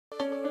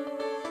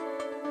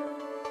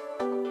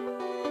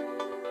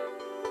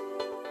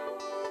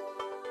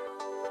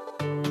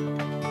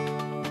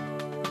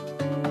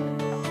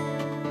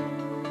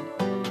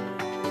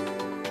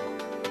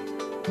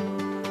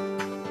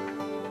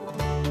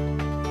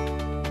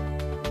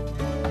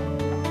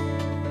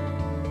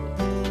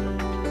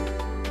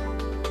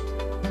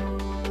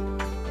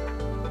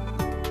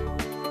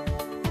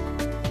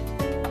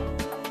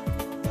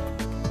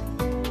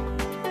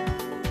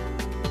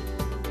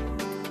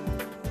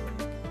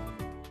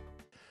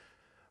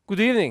Good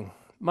evening.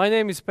 My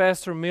name is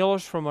Pastor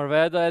Miloš from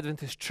Arvada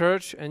Adventist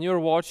Church, and you're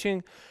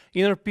watching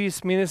Inner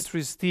Peace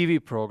Ministries TV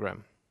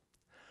program.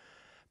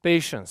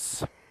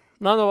 Patience.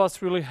 None of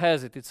us really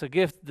has it. It's a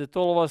gift that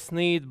all of us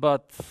need,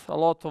 but a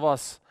lot of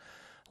us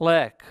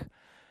lack.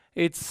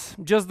 It's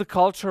just the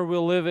culture we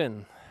live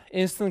in.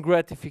 Instant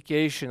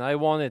gratification. I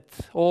want it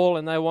all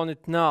and I want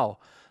it now.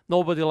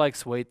 Nobody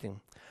likes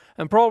waiting.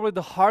 And probably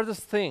the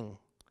hardest thing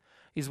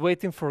is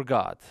waiting for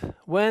God.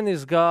 When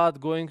is God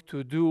going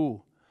to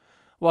do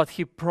what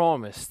He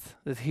promised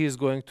that He is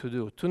going to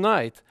do?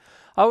 Tonight,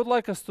 I would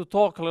like us to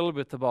talk a little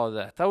bit about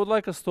that. I would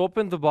like us to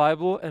open the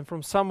Bible and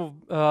from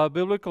some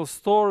biblical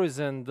stories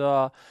and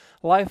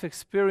life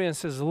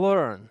experiences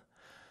learn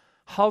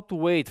how to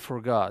wait for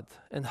God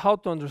and how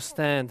to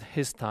understand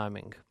His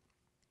timing.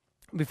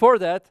 Before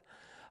that,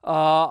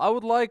 I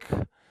would like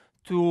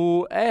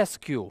to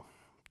ask you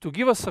to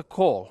give us a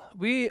call.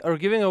 We are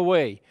giving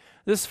away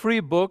this free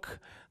book.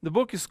 The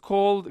book is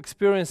called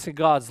Experiencing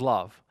God's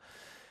Love.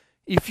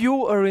 If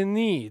you are in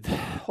need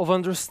of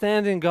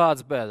understanding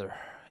God better,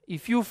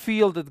 if you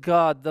feel that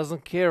God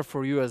doesn't care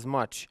for you as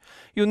much,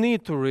 you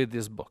need to read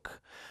this book.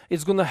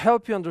 It's going to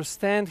help you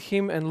understand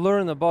Him and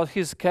learn about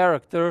His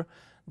character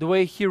the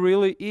way He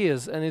really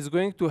is, and it's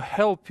going to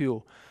help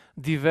you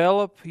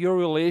develop your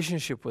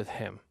relationship with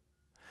Him.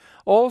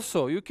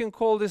 Also, you can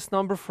call this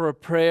number for a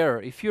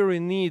prayer if you're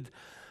in need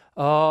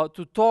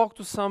to talk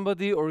to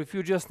somebody, or if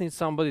you just need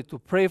somebody to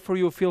pray for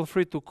you. Feel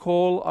free to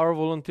call. Our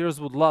volunteers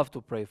would love to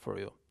pray for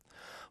you.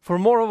 For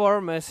more of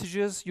our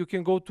messages, you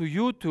can go to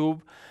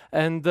YouTube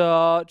and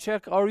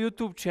check our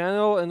YouTube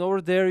channel, and over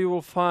there you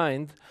will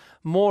find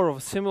more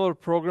of similar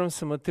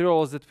programs and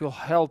materials that will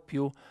help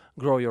you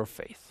grow your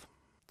faith.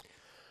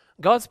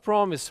 God's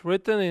promise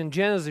written in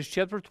Genesis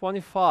chapter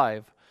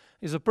 25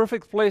 is a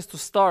perfect place to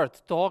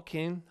start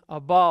talking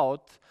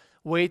about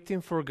waiting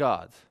for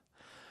God.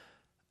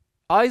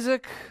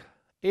 Isaac,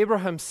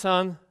 Abraham's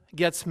son,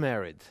 gets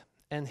married,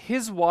 and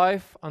his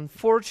wife,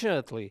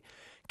 unfortunately,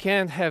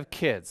 can't have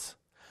kids.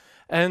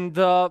 And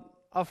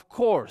of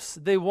course,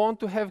 they want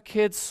to have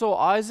kids, so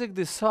Isaac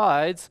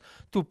decides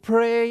to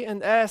pray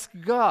and ask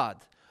God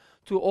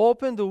to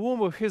open the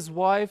womb of his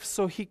wife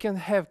so he can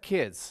have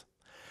kids.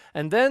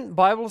 And then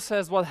Bible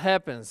says what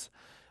happens.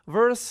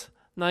 Verse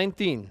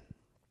 19.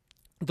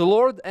 The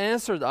Lord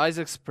answered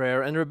Isaac's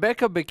prayer, and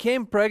Rebekah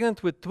became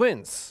pregnant with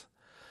twins.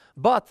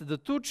 But the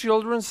two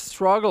children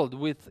struggled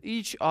with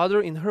each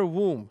other in her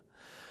womb.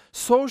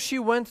 So she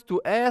went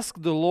to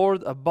ask the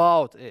Lord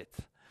about it.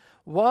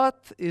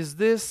 What is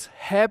this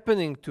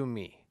happening to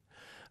me?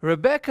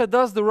 Rebekah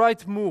does the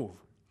right move.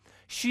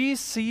 She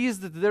sees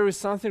that there is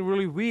something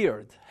really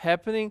weird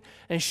happening,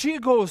 and she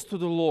goes to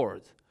the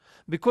Lord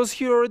because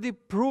He already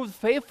proved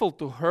faithful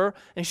to her,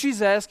 and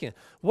she's asking,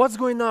 what's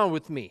going on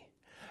with me?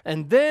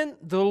 And then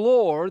the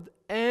Lord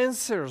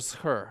answers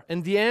her,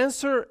 and the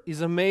answer is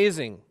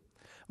amazing.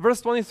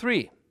 Verse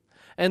 23,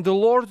 and the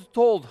Lord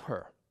told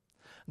her,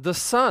 the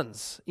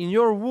sons in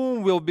your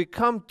womb will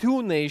become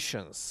two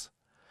nations.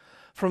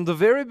 From the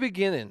very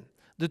beginning,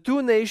 the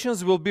two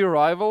nations will be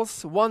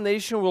rivals. One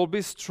nation will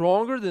be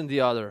stronger than the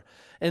other,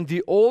 and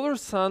the older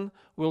son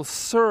will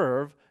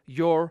serve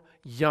your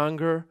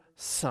younger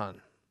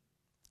son.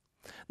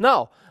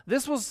 Now,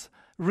 this was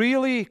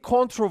really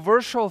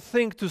controversial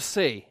thing to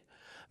say,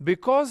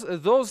 because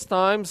at those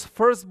times,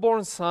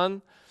 firstborn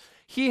son,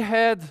 he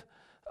had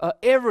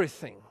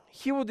everything.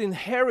 He would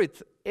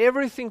inherit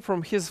everything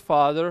from his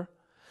father,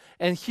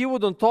 and he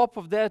would, on top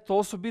of that,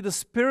 also be the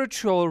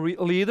spiritual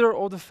leader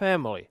of the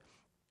family.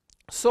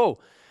 So,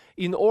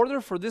 in order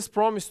for this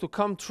promise to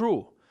come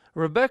true,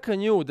 Rebekah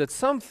knew that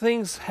some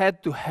things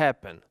had to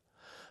happen.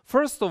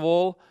 First of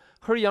all,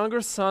 her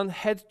younger son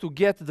had to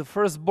get the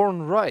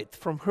firstborn right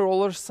from her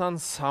older son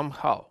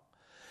somehow.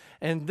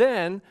 And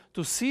then,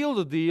 to seal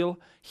the deal,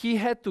 he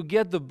had to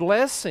get the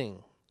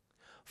blessing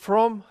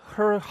from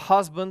her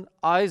husband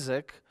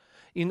Isaac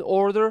in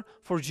order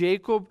for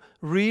Jacob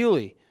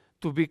really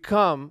to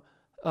become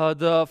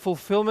the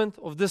fulfillment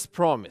of this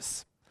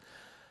promise.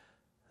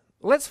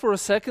 Let's for a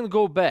second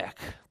go back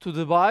to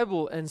the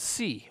Bible and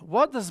see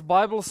what does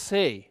Bible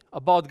say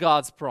about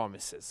God's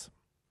promises.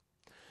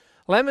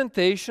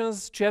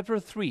 Lamentations chapter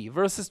 3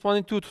 verses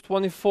 22 to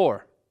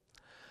 24.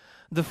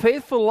 The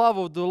faithful love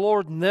of the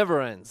Lord never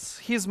ends.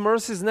 His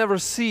mercies never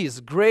cease.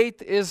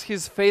 Great is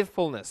His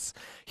faithfulness.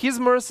 His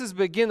mercies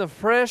begin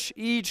afresh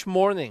each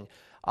morning.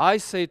 I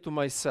say to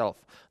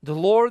myself, the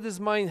Lord is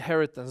my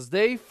inheritance.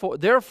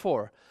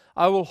 Therefore,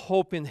 I will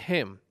hope in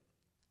Him.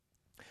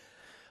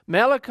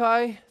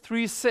 Malachi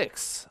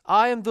 3:6.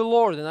 I am the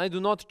Lord and I do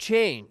not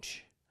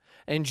change.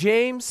 And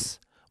James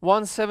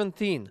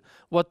 1:17.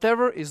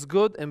 Whatever is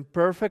good and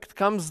perfect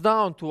comes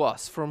down to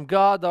us from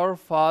God our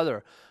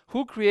Father,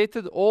 who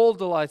created all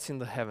the lights in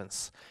the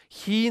heavens.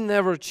 He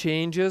never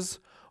changes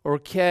or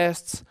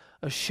casts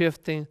a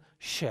shifting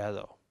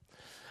shadow.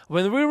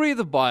 When we read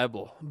the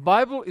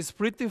Bible is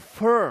pretty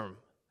firm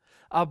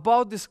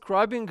about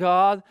describing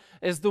God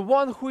as the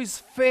one who is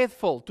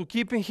faithful to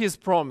keeping His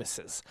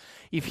promises.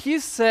 If He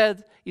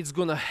said it's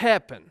going to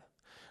happen,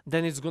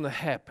 then it's going to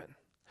happen.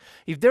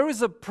 If there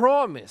is a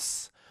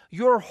promise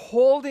you're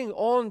holding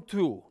on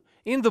to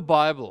in the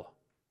Bible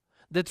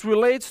that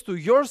relates to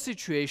your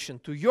situation,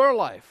 to your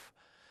life,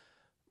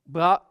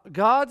 but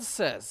God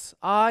says,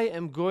 I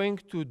am going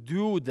to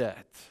do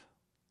that.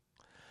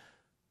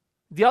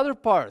 The other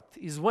part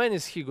is, when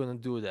is He going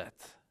to do that?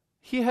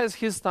 He has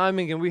His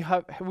timing and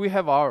we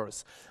have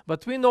ours.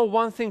 But we know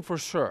one thing for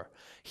sure.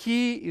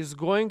 He is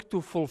going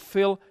to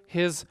fulfill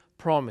His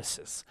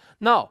promises.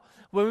 Now,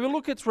 when we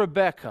look at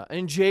Rebekah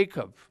and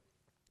Jacob,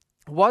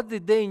 what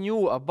did they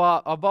knew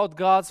about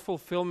God's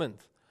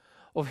fulfillment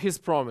of His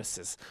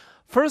promises?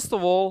 First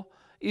of all,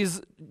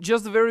 is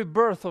just the very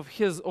birth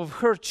of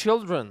her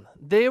children.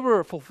 They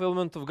were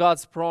fulfillment of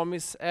God's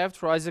promise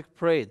after Isaac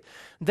prayed.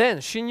 Then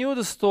she knew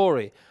the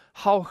story,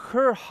 how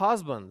her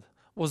husband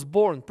was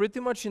born pretty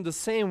much in the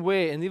same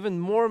way and even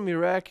more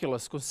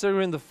miraculous,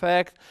 considering the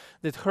fact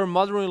that her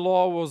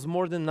mother-in-law was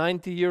more than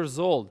 90 years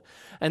old.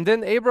 And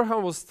then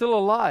Abraham was still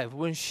alive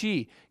when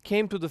she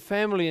came to the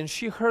family, and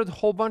she heard a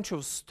whole bunch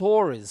of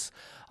stories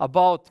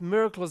about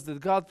miracles that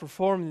God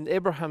performed in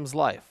Abraham's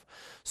life.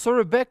 So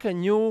Rebekah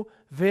knew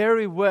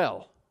very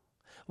well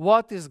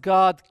what is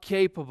God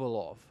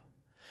capable of.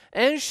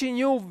 And she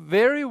knew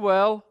very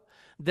well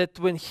that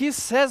when He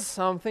says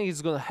something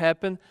is going to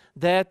happen,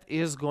 that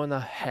is going to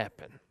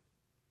happen.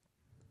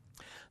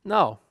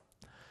 Now,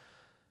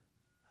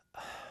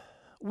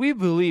 we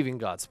believe in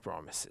God's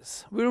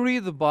promises. We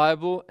read the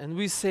Bible and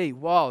we say,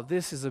 wow,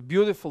 this is a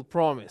beautiful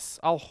promise.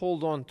 I'll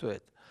hold on to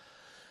it.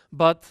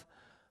 But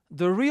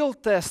the real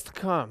test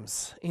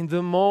comes in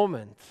the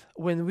moment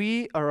when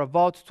we are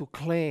about to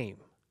claim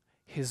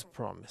His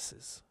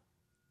promises.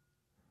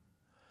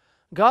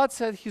 God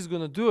said He's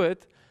going to do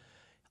it.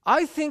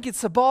 I think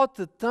it's about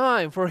the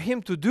time for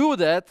Him to do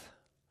that,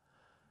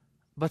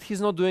 but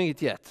He's not doing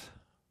it yet.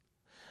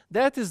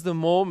 That is the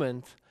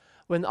moment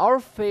when our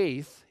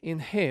faith in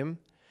Him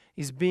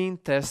is being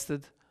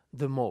tested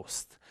the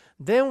most.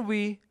 Then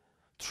we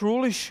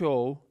truly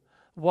show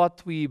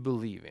what we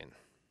believe in.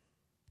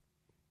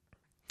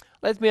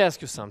 Let me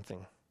ask you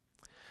something.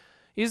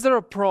 Is there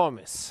a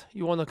promise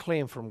you want to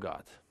claim from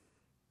God?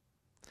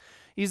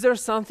 Is there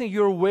something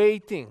you're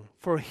waiting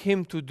for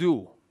Him to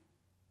do?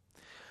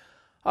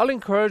 I'll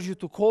encourage you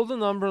to call the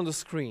number on the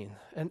screen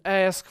and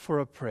ask for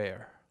a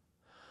prayer.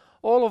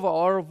 All of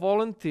our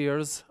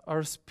volunteers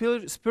are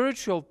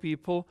spiritual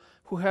people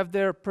who have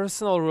their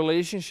personal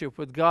relationship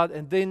with God,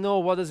 and they know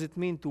what does it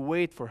mean to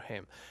wait for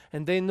Him.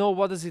 And they know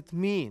what does it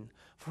mean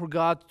for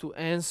God to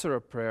answer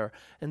a prayer,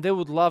 and they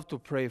would love to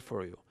pray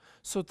for you.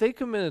 So take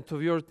a minute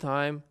of your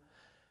time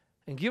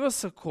and give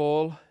us a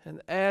call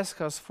and ask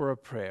us for a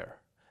prayer,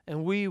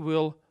 and we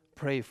will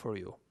pray for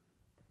you.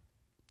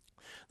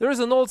 There is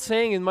an old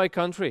saying in my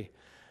country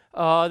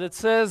that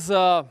says,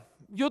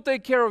 you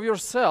take care of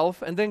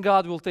yourself and then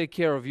God will take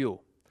care of you,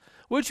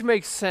 which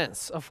makes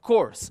sense, of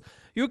course.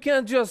 You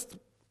can't just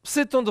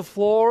sit on the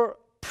floor,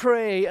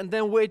 pray, and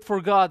then wait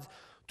for God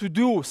to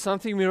do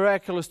something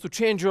miraculous to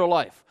change your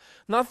life.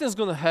 Nothing's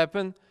going to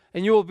happen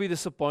and you will be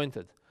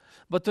disappointed.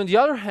 But on the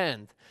other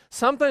hand,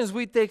 sometimes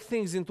we take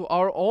things into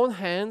our own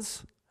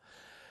hands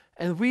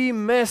and we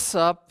mess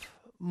up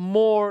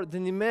more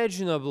than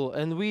imaginable,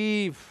 and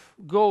we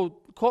go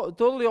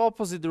totally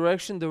opposite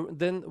direction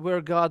than where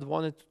God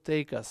wanted to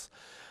take us.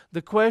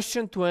 The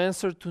question to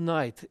answer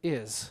tonight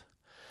is,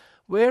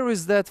 where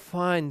is that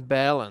fine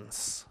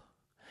balance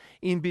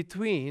in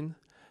between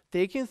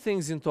taking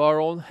things into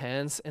our own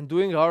hands and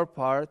doing our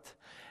part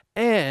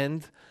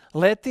and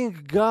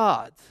letting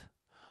God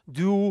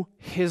do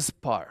His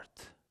part?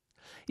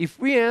 If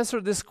we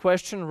answer this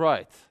question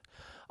right,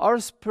 our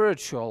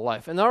spiritual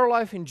life and our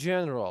life in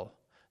general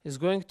is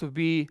going to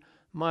be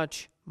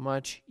much,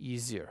 much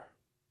easier.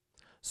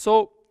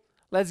 So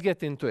let's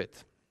get into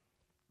it.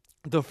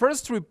 The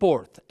first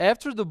report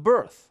after the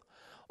birth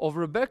of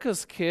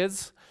Rebekah's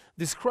kids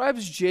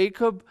describes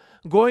Jacob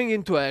going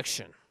into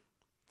action.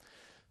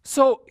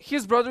 So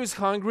his brother is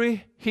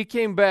hungry. He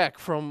came back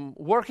from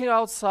working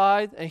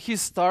outside and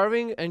he's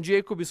starving, and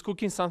Jacob is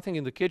cooking something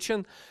in the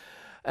kitchen.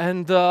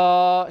 And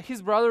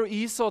his brother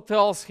Esau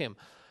tells him,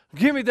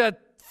 give me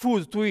that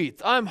food to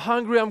eat. I'm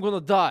hungry, I'm going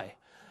to die.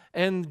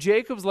 And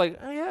Jacob's like,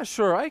 oh, yeah,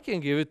 sure, I can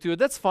give it to you.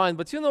 That's fine.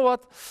 But you know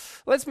what?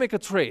 Let's make a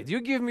trade.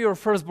 You give me your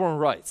firstborn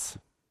rights.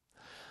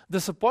 The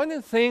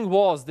disappointing thing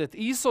was that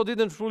Esau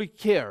didn't really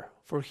care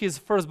for his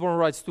firstborn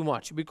rights too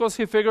much, because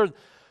he figured,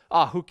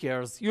 who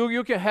cares?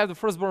 You can have the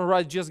firstborn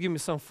right, just give me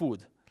some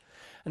food.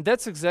 And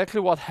that's exactly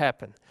what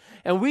happened.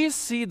 And we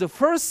see the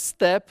first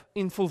step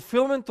in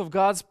fulfillment of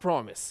God's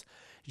promise.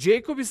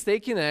 Jacob is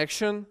taking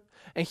action,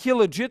 and he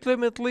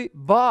legitimately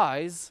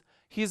buys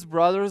his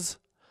brother's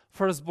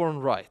firstborn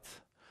right.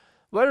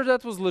 Whether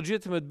that was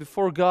legitimate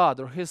before God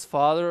or his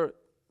father,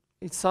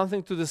 it's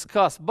something to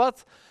discuss.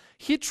 But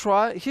he's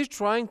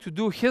trying to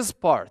do his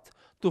part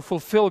to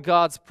fulfill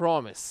God's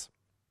promise.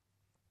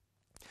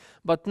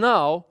 But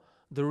now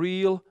the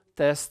real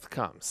test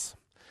comes.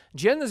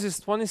 Genesis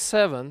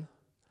 27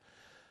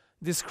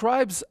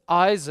 describes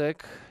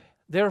Isaac,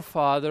 their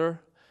father,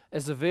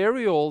 as a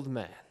very old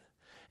man.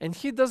 and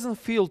he doesn't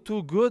feel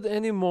too good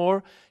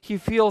anymore. He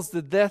feels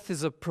that death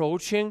is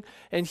approaching,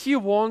 and he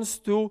wants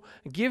to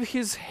give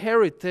his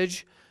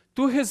heritage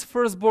to his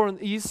firstborn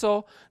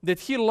Esau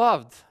that he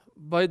loved,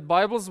 by the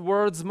Bible's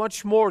words,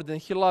 much more than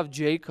he loved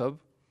Jacob.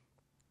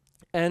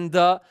 And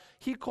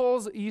he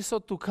calls Esau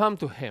to come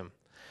to him.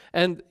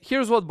 And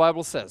here's what the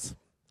Bible says.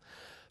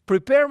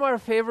 Prepare my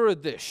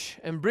favorite dish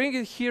and bring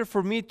it here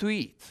for me to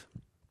eat.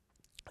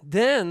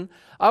 Then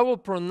I will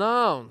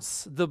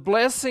pronounce the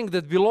blessing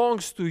that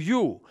belongs to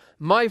you,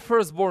 my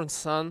firstborn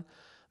son,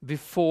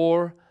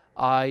 before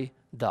I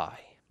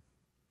die.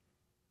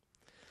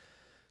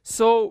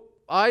 So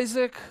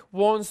Isaac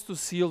wants to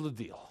seal the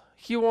deal.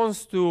 He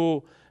wants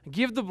to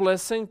give the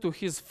blessing to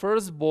his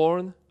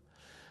firstborn.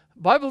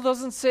 Bible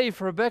doesn't say if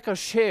Rebekah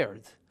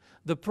shared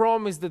the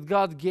promise that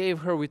God gave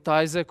her with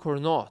Isaac or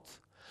not.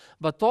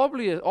 But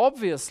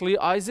obviously,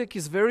 Isaac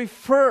is very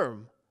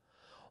firm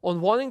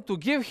on wanting to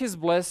give his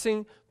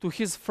blessing to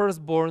his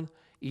firstborn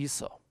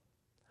Esau.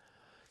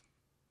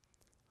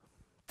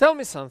 Tell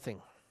me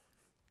something.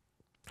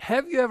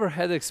 Have you ever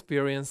had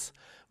experience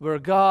where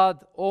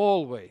God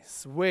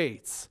always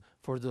waits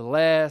for the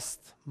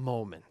last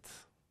moment?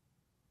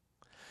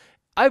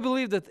 I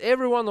believe that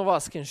every one of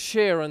us can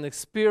share an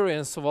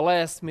experience of a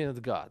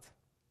last-minute God.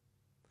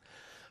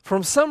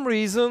 From some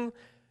reason,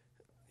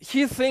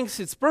 he thinks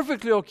it's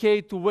perfectly okay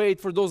to wait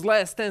for those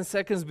last 10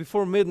 seconds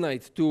before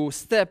midnight to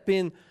step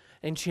in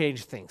and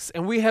change things.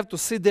 And we have to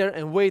sit there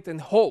and wait and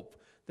hope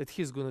that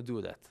he's going to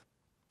do that.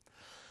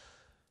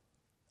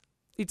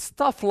 It's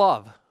tough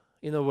love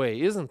in a way,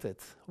 isn't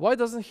it? Why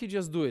doesn't he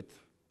just do it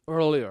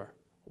earlier?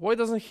 Why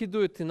doesn't he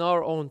do it in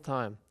our own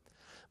time?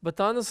 But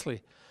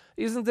honestly,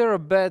 isn't there a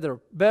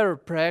better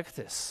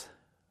practice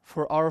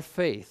for our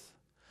faith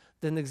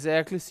than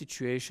exactly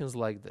situations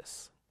like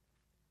this?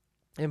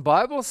 And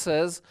Bible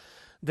says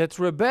that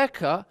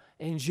Rebekah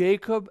and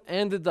Jacob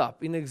ended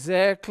up in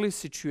exactly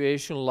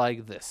situation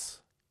like this.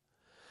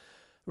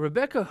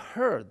 Rebekah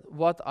heard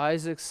what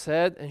Isaac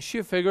said, and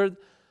she figured,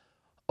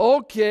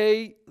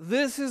 okay,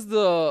 this is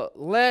the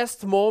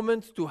last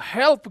moment to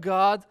help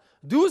God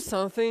do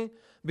something,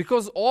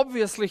 because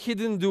obviously he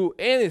didn't do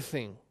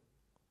anything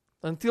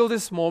until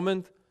this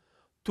moment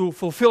to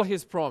fulfill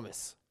his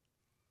promise.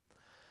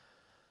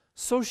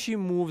 So she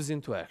moves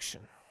into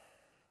action.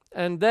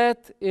 And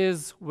that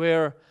is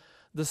where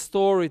the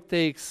story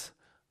takes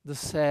the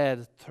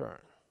sad turn.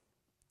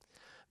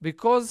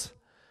 Because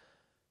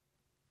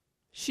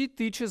she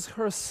teaches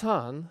her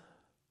son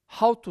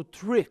how to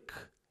trick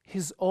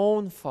his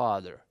own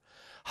father,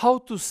 how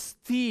to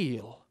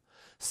steal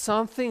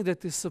something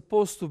that is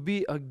supposed to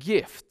be a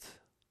gift.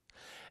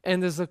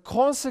 And as a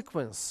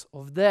consequence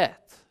of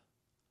that,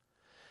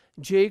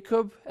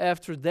 Jacob,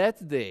 after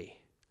that day,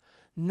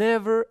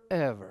 never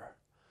ever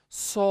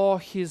saw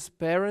his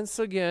parents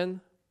again.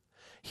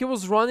 He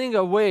was running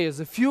away as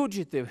a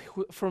fugitive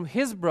from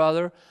his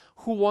brother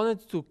who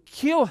wanted to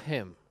kill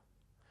him.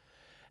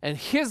 And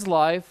his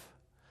life,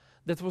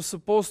 that was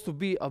supposed to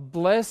be a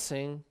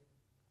blessing,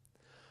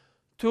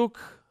 took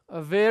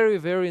a very,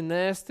 very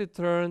nasty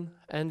turn,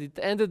 and it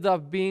ended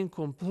up being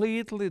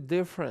completely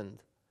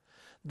different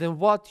than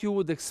what you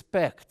would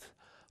expect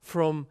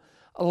from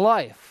a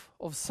life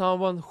of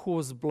someone who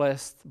was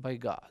blessed by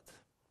God.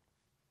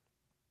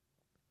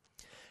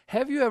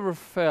 Have you ever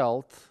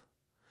felt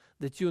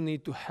that you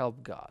need to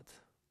help God?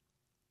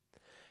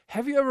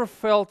 Have you ever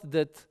felt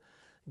that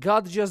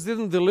God just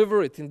didn't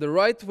deliver it in the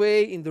right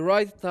way, in the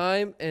right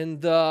time,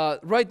 and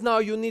right now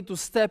you need to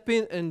step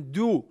in and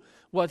do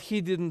what He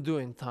didn't do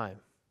in time?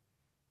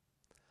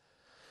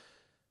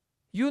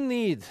 You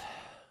need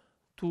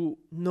to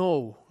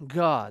know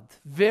God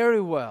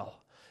very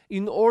well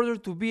in order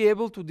to be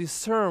able to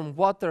discern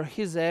what are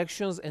His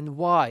actions and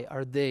why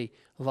are they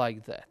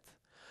like that.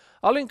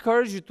 I'll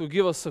encourage you to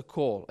give us a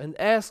call and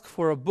ask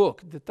for a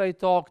book that I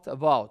talked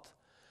about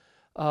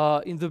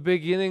in the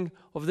beginning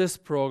of this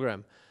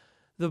program.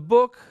 The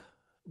book,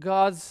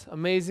 God's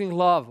Amazing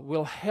Love,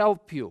 will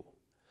help you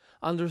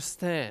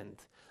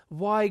understand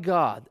why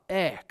God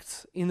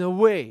acts in a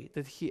way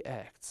that He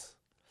acts,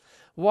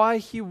 why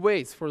He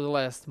waits for the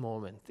last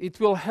moment. It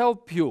will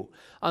help you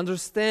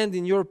understand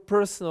in your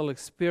personal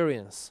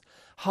experience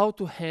how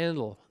to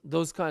handle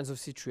those kinds of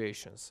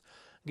situations.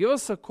 Give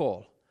us a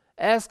call.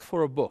 Ask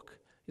for a book.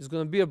 It's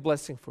going to be a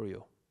blessing for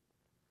you.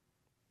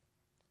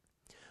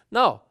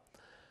 Now,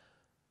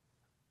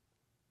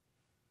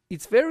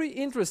 it's very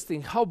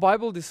interesting how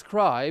Bible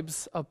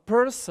describes a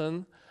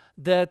person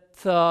that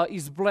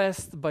is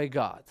blessed by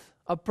God,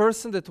 a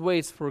person that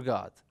waits for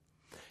God.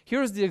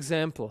 Here's the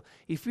example.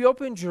 If we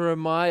open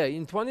Jeremiah,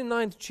 in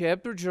 29th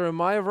chapter,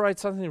 Jeremiah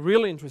writes something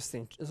really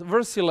interesting.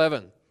 Verse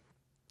 11,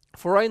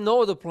 "For I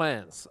know the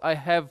plans I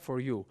have for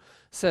you,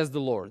 says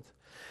the Lord.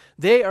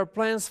 They are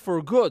plans for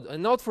good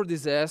and not for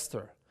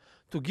disaster,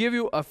 to give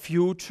you a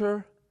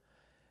future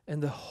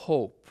and a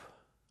hope."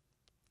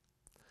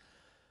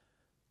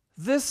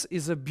 This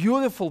is a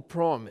beautiful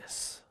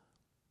promise.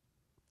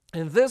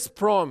 And this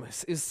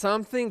promise is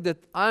something that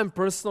I'm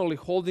personally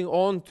holding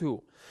on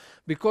to,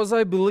 because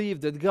I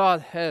believe that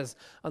God has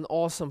an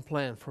awesome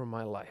plan for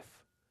my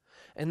life.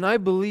 And I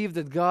believe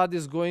that God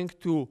is going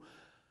to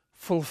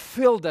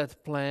fulfill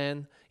that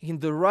plan in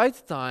the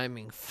right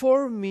timing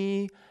for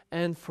me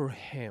and for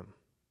him.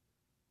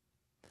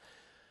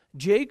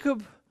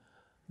 Jacob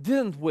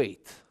didn't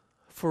wait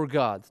for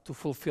God to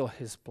fulfill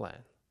his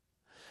plan.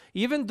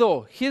 Even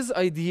though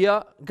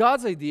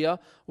God's idea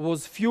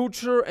was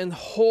future and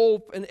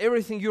hope and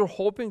everything you're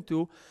hoping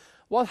to,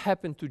 what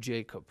happened to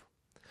Jacob?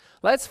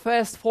 Let's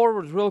fast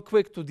forward real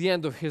quick to the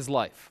end of his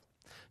life.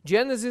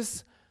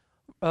 Genesis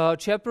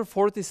chapter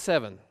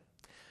 47.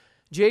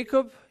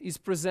 Jacob is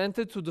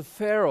presented to the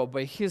Pharaoh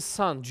by his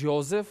son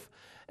Joseph,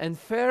 and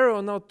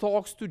Pharaoh now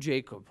talks to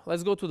Jacob.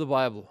 Let's go to the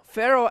Bible.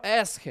 Pharaoh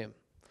asked him,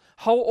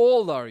 "How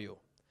old are you?"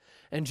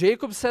 And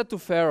Jacob said to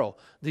Pharaoh,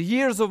 "The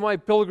years of my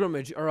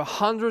pilgrimage are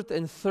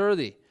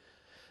 130.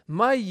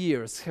 My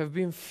years have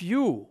been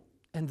few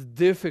and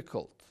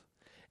difficult,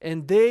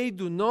 and they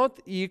do not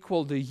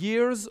equal the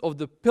years of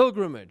the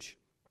pilgrimage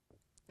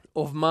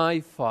of my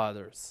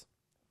fathers."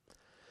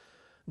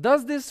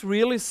 Does this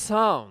really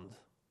sound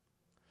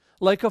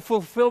like a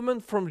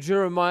fulfillment from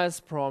Jeremiah's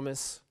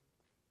promise?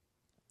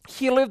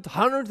 He lived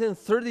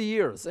 130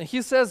 years, and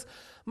he says,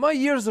 "My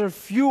years are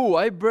few.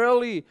 I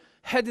barely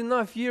had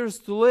enough years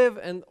to live,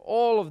 and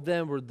all of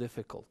them were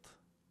difficult."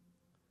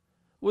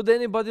 Would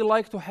anybody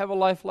like to have a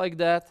life like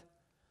that?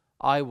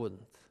 I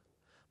wouldn't.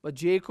 But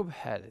Jacob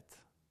had it.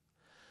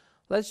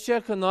 Let's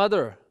check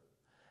another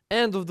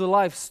end of the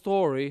life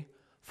story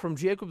from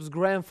Jacob's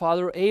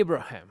grandfather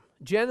Abraham.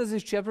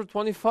 Genesis chapter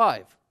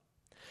 25.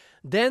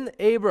 Then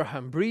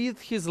Abraham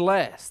breathed his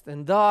last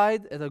and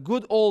died at a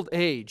good old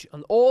age,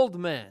 an old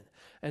man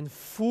and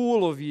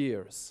full of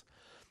years,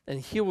 and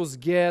he was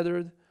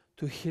gathered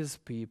to his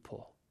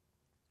people.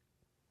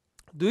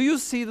 Do you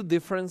see the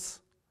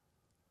difference?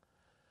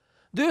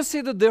 Do you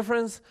see the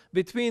difference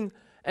between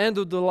end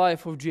of the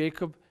life of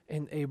Jacob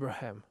and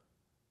Abraham?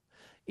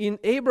 In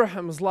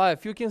Abraham's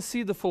life, you can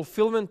see the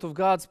fulfillment of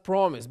God's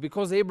promise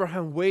because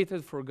Abraham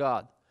waited for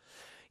God.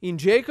 In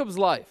Jacob's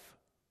life,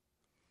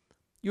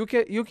 you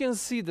can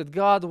see that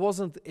God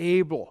wasn't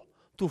able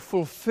to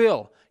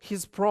fulfill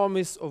his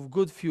promise of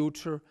good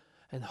future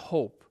and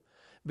hope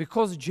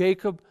because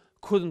Jacob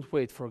couldn't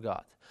wait for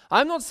God.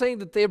 I'm not saying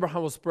that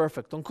Abraham was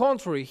perfect. On the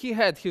contrary, he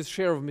had his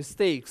share of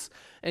mistakes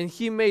and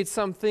he made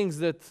some things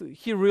that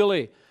he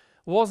really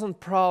wasn't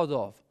proud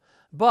of.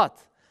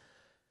 But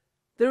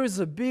there is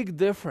a big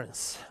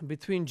difference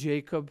between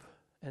Jacob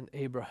and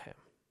Abraham.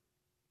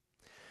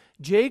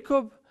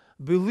 Jacob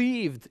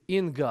believed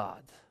in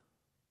God.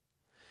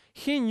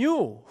 He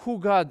knew who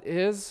God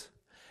is,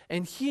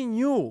 and he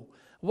knew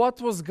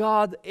what was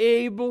God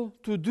able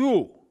to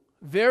do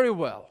very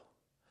well.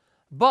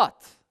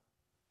 But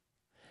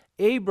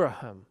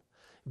Abraham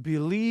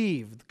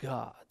believed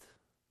God,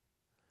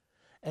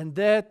 and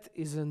that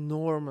is an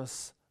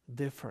enormous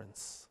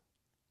difference.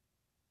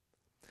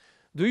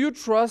 Do you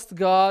trust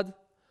God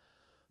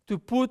to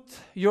put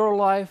your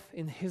life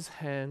in His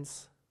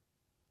hands?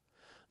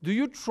 Do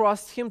you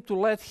trust Him to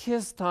let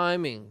His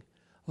timing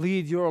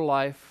lead your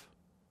life?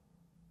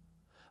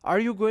 Are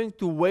you going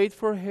to wait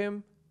for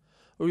Him,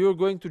 or you're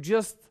going to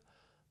just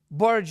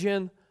barge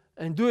in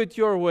and do it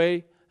your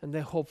way and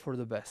then hope for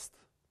the best?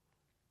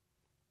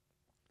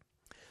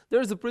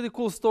 There's a pretty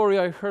cool story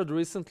I heard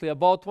recently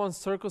about one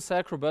circus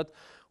acrobat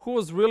who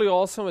was really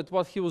awesome at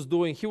what he was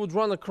doing. He would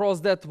run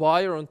across that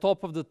wire on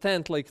top of the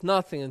tent like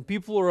nothing, and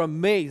people were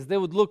amazed. They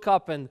would look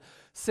up and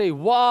say,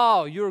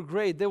 "Wow, you're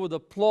great." They would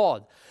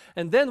applaud.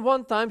 And then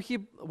one time he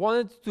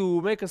wanted to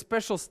make a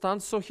special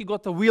stunt, so he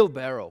got a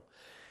wheelbarrow.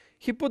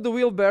 He put the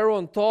wheelbarrow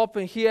on top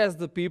and he asked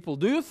the people,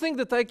 "Do you think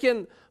that I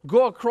can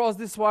go across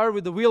this wire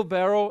with the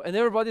wheelbarrow?" And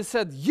everybody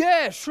said,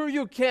 "Yeah, sure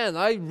you can.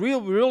 I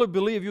really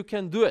believe you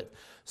can do it."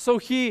 So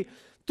he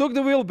took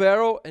the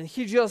wheelbarrow and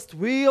he just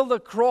wheeled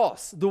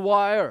across the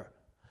wire.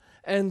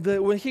 And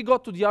when he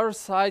got to the other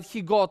side,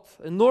 he got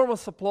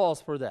enormous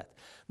applause for that.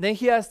 Then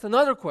he asked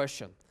another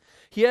question.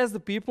 He asked the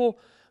people,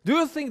 "Do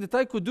you think that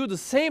I could do the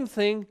same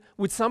thing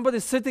with somebody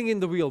sitting in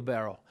the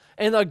wheelbarrow?"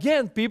 And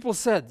again, people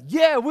said,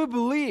 "Yeah, we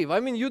believe. I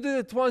mean, you did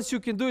it once, you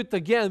can do it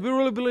again. We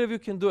really believe you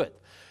can do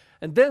it."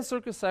 And then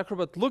circus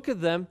acrobat looked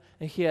at them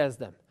and he asked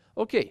them,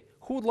 "Okay,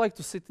 who would like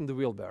to sit in the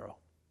wheelbarrow?"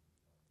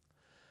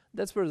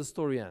 That's where the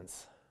story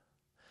ends.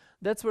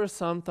 That's where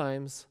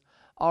sometimes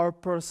our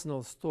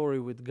personal story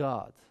with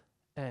God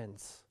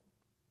ends.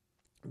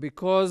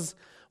 Because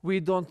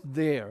we don't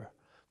dare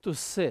to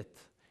sit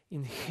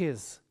in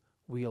His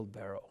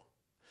wheelbarrow.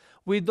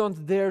 We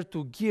don't dare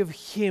to give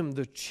Him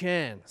the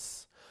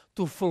chance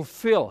to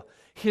fulfill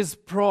His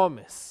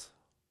promise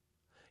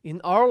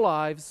in our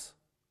lives,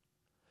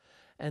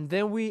 and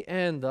then we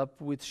end up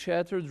with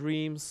shattered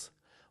dreams,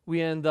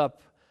 we end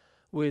up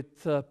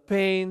with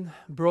pain,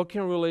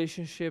 broken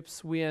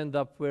relationships, we end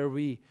up where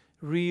we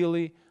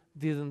really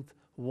didn't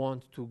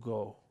want to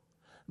go.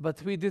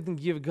 But we didn't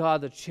give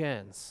God a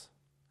chance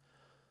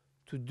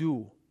to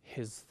do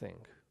His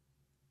thing.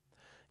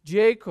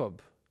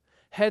 Jacob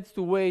had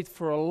to wait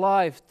for a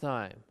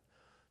lifetime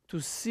to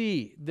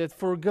see that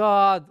for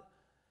God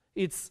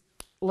it's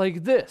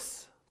like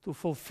this to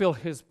fulfill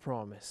His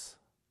promise.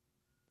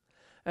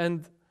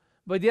 And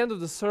by the end of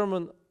the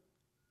sermon,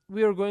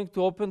 we are going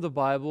to open the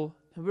Bible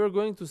and we are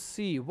going to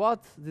see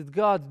what did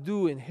God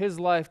do in His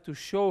life to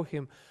show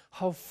Him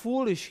how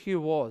foolish He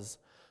was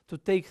to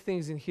take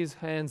things in His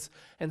hands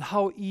and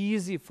how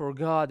easy for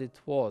God it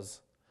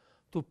was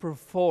to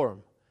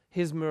perform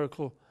His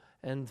miracle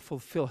and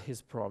fulfill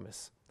His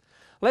promise.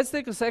 Let's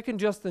take a second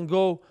just and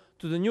go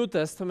to the New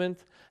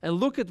Testament and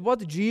look at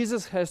what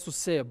Jesus has to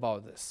say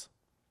about this.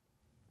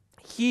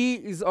 He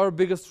is our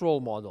biggest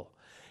role model,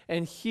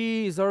 and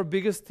He is our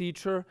biggest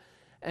teacher,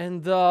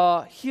 and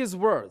His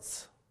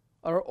words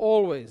are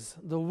always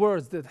the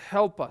words that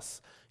help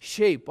us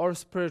shape our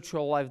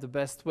spiritual life the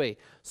best way.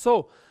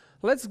 So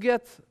let's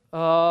get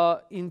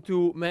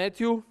into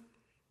Matthew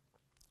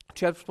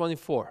chapter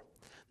 24.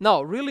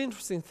 Now, really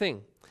interesting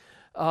thing.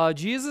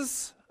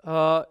 Jesus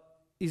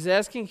is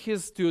asking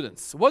His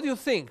students, what do you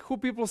think? Who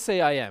people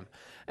say I am?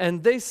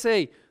 And they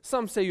say,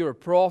 some say you're a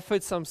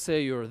prophet, some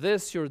say you're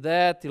this, you're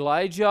that,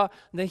 Elijah.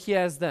 And then He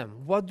asks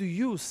them, what do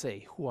you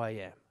say who I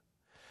am?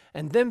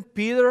 And then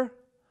Peter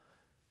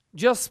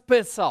just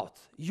spits out,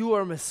 you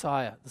are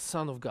Messiah, the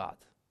Son of God.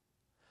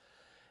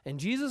 And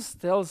Jesus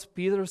tells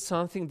Peter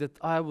something that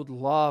I would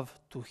love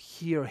to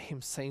hear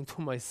Him saying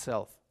to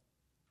myself.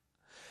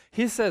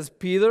 He says,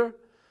 Peter,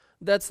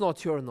 that's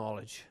not your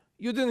knowledge.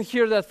 You didn't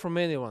hear that from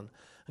anyone.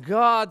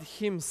 God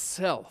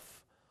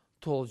Himself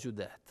told you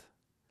that.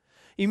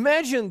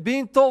 Imagine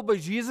being told by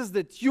Jesus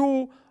that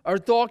you are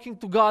talking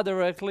to God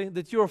directly,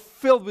 that you are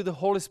filled with the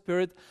Holy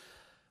Spirit.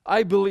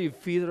 I believe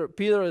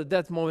Peter at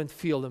that moment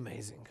felt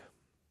amazing.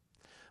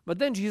 But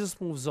then Jesus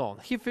moves on.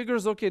 He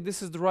figures, okay,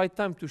 this is the right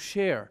time to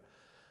share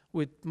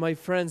with my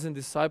friends and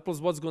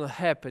disciples what's going to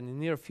happen in the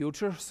near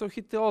future. So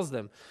He tells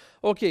them,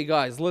 okay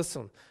guys,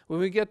 listen, when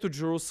we get to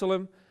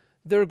Jerusalem,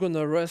 they're going to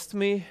arrest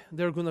me,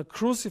 they're going to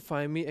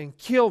crucify me and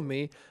kill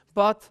me,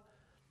 but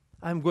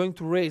I'm going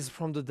to raise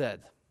from the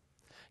dead.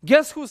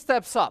 Guess who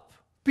steps up?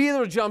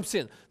 Peter jumps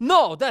in.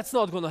 No, that's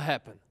not going to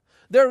happen.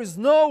 There is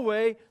no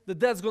way that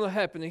that's going to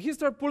happen. And he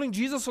starts pulling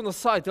Jesus on the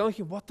side, telling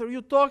him, what are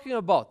you talking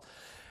about?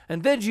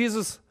 And then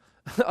Jesus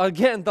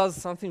again does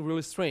something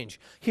really strange.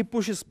 He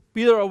pushes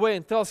Peter away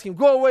and tells him,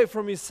 go away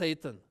from me,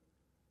 Satan.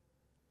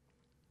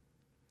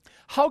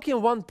 How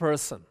can one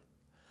person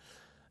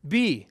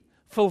be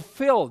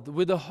filled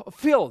with the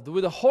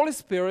Holy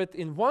Spirit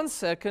in 1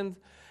 second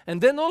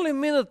and then only a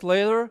minute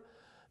later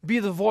be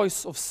the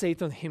voice of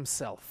Satan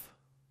himself?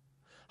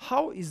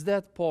 How is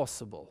that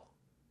possible?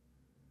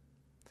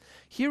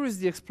 Here is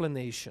the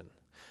explanation.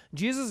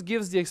 Jesus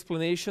gives the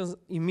explanations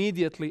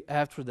immediately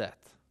after that.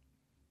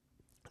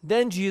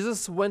 Then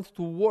Jesus went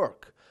to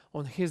work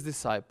on His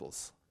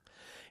disciples.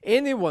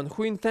 Anyone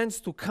who intends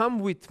to come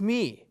with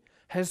me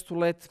has to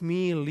let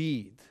me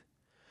lead.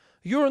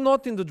 You are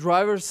not in the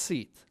driver's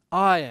seat.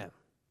 I am.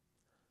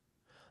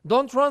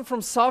 Don't run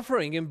from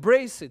suffering.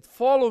 Embrace it.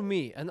 Follow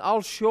me, and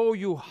I'll show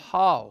you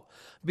how.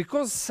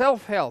 Because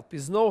self-help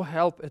is no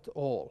help at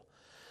all.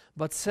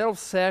 But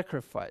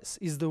self-sacrifice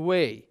is the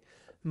way,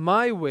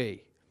 my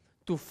way,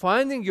 to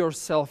finding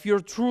yourself,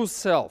 your true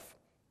self.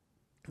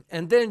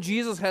 And then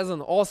Jesus has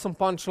an awesome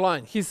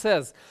punchline. He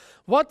says,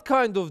 what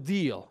kind of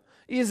deal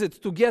is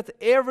it to get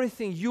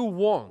everything you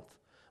want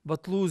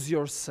but lose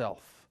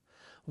yourself?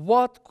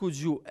 What could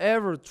you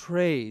ever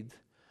trade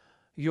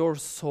your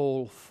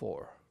soul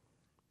for?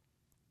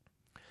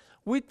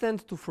 We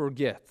tend to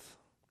forget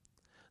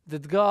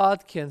that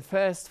God can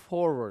fast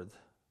forward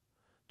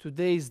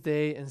today's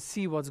day and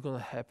see what's going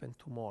to happen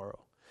tomorrow.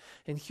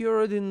 And He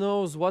already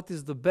knows what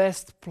is the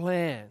best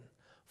plan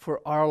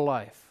for our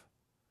life.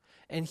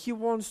 And He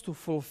wants to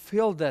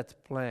fulfill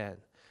that plan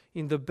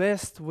in the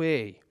best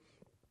way.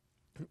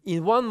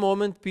 In one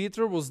moment,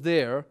 Peter was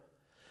there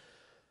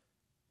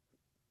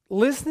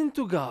listening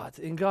to God,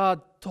 and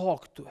God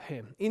talked to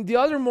him. In the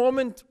other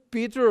moment,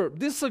 Peter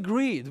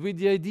disagreed with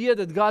the idea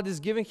that God is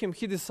giving him.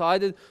 He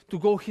decided to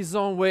go his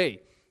own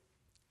way.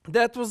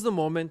 That was the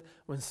moment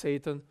when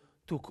Satan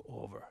took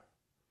over.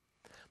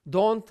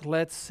 Don't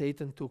let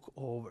Satan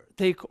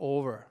take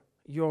over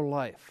your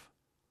life.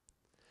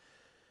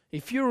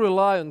 If you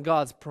rely on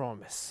God's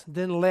promise,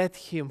 then let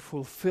Him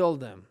fulfill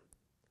them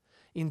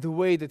in the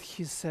way that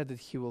He said that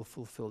He will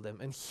fulfill them.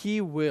 And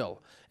He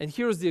will. And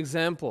here's the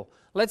example.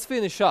 Let's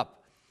finish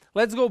up.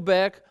 Let's go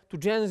back to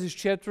Genesis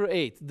chapter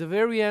 8, the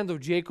very end of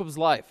Jacob's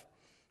life.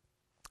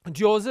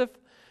 Joseph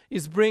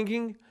is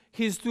bringing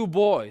his 2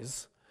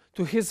 boys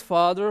to his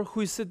father,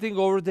 who is sitting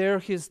over there.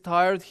 He's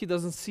tired. He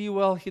doesn't see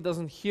well. He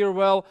doesn't hear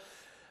well.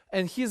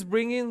 And he's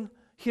bringing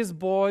his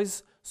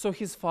boys so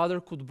his father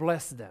could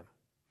bless them.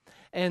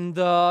 And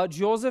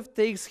Joseph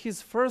takes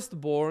his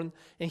firstborn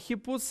and he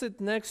puts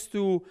it next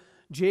to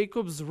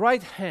Jacob's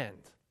right hand.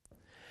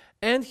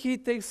 And he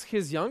takes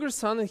his younger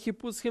son and he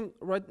puts him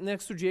right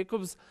next to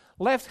Jacob's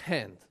left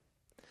hand,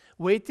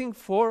 waiting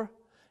for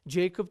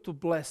Jacob to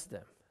bless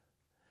them.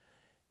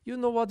 You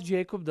know what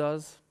Jacob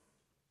does?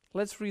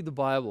 Let's read the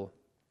Bible.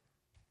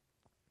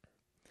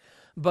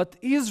 But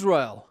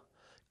Israel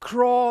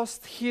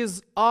crossed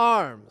his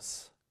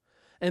arms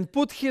and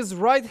put his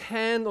right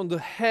hand on the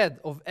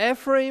head of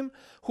Ephraim,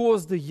 who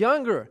was the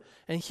younger,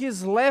 and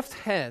his left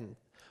hand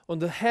on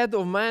the head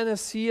of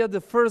Manasseh,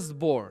 the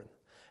firstborn.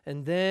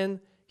 And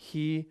then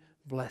he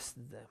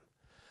blessed them.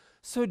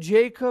 So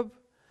Jacob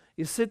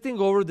is sitting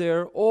over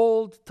there,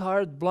 old,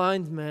 tired,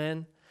 blind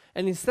man,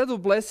 and instead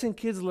of blessing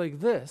kids like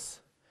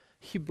this,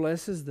 he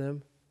blesses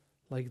them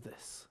like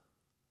this.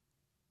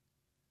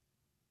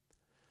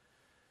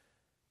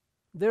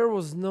 There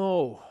was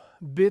no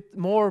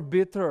more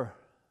bitter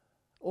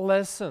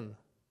lesson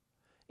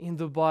in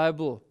the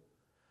Bible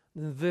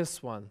than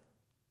this one,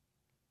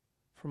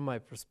 from my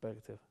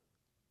perspective.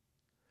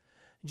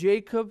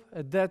 Jacob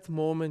at that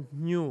moment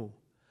knew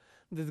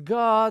that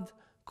God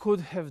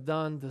could have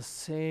done the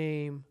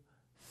same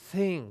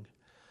thing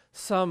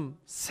some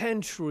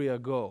century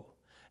ago,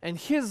 and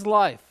his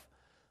life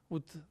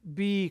would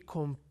be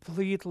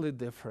completely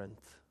different.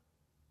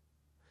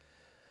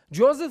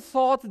 Joseph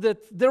thought that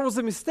there was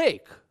a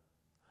mistake.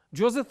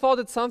 Joseph thought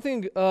that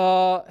something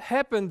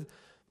happened.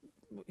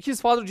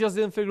 His father just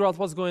didn't figure out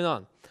what's going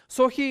on.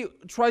 So he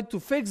tried to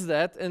fix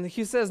that, and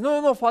he says,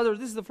 no, father,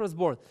 this is the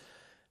firstborn.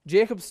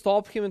 Jacob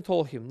stopped him and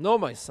told him, no,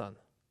 my son,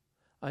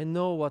 I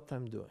know what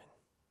I'm doing.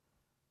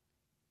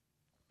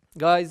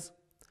 Guys,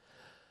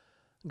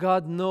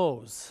 God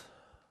knows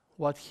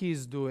what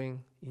He's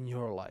doing in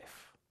your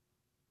life.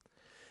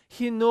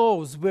 He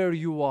knows where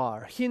you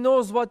are. He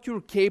knows what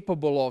you're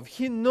capable of.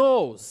 He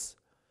knows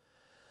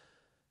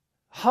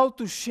how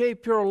to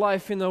shape your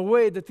life in a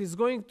way that is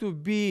going to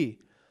be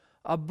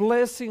a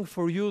blessing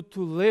for you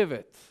to live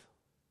it.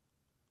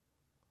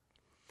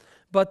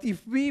 But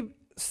if we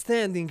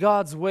stand in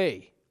God's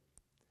way,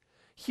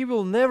 He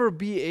will never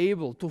be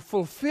able to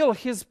fulfill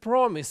His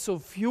promise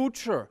of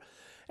future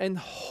and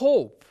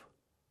hope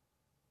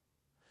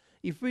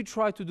if we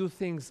try to do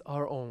things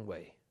our own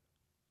way.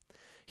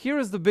 Here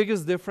is the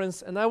biggest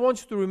difference, and I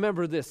want you to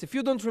remember this. If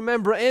you don't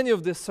remember any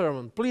of this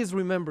sermon, please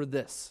remember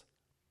this.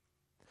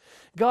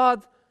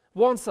 God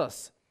wants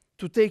us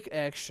to take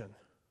action.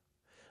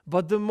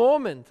 But the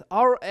moment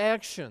our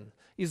action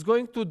is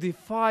going to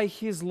defy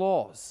His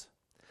laws,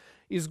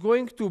 is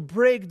going to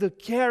break the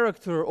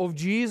character of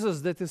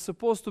Jesus that is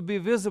supposed to be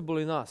visible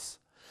in us,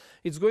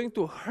 it's going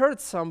to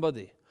hurt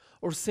somebody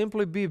or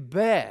simply be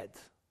bad,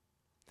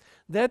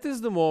 that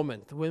is the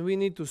moment when we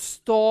need to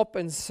stop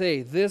and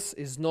say, this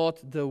is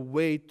not the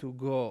way to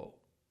go.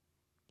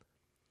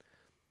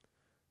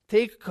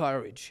 Take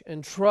courage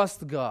and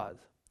trust God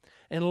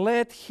and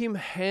let Him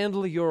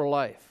handle your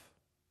life.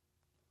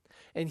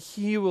 And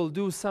He will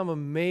do some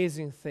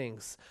amazing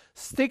things.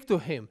 Stick to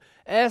Him.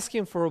 Ask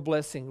Him for a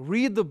blessing.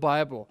 Read the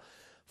Bible.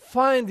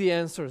 Find the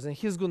answers, and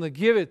He's going to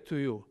give it to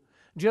you.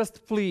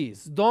 Just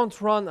please, don't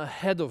run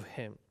ahead of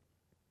Him.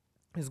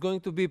 It's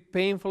going to be a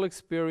painful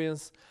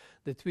experience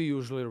that we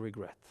usually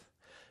regret.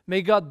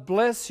 May God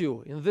bless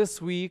you in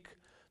this week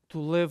to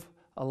live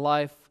a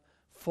life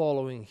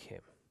following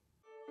Him.